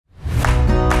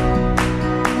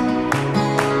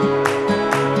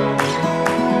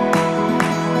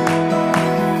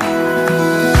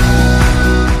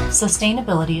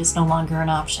Sustainability is no longer an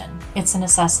option, it's a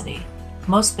necessity.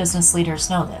 Most business leaders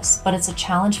know this, but it's a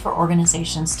challenge for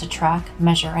organizations to track,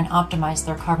 measure, and optimize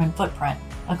their carbon footprint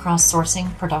across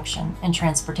sourcing, production, and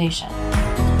transportation.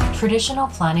 Traditional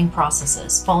planning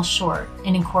processes fall short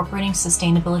in incorporating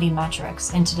sustainability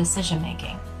metrics into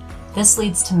decision-making. This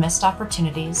leads to missed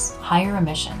opportunities, higher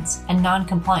emissions, and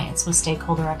non-compliance with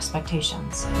stakeholder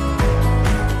expectations.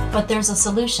 But there's a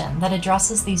solution that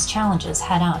addresses these challenges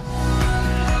head-on.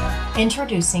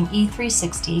 Introducing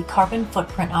E360 Carbon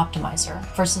Footprint Optimizer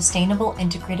for Sustainable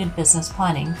Integrated Business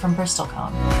Planning from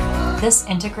Bristlecone. This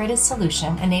integrated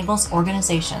solution enables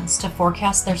organizations to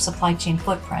forecast their supply chain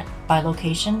footprint by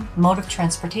location, mode of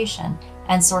transportation,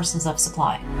 and sources of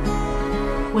supply.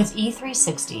 With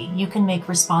E360, you can make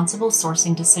responsible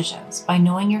sourcing decisions by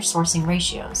knowing your sourcing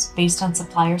ratios based on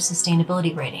supplier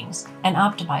sustainability ratings and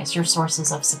optimize your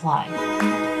sources of supply.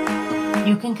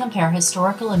 You can compare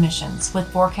historical emissions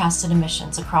with forecasted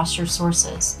emissions across your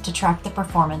sources to track the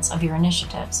performance of your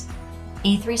initiatives.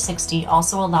 E360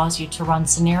 also allows you to run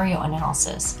scenario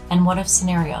analysis and what-if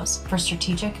scenarios for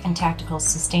strategic and tactical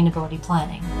sustainability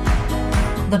planning.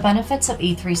 The benefits of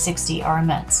E360 are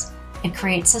immense. It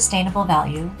creates sustainable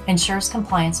value, ensures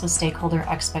compliance with stakeholder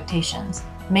expectations,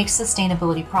 makes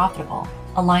sustainability profitable,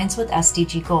 aligns with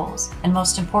SDG goals, and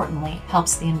most importantly,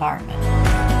 helps the environment.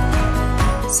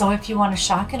 So if you want to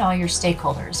shock and awe your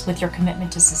stakeholders with your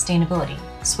commitment to sustainability,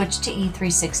 switch to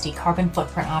E360 Carbon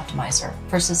Footprint Optimizer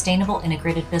for Sustainable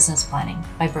Integrated Business Planning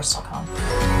by Bristlecone.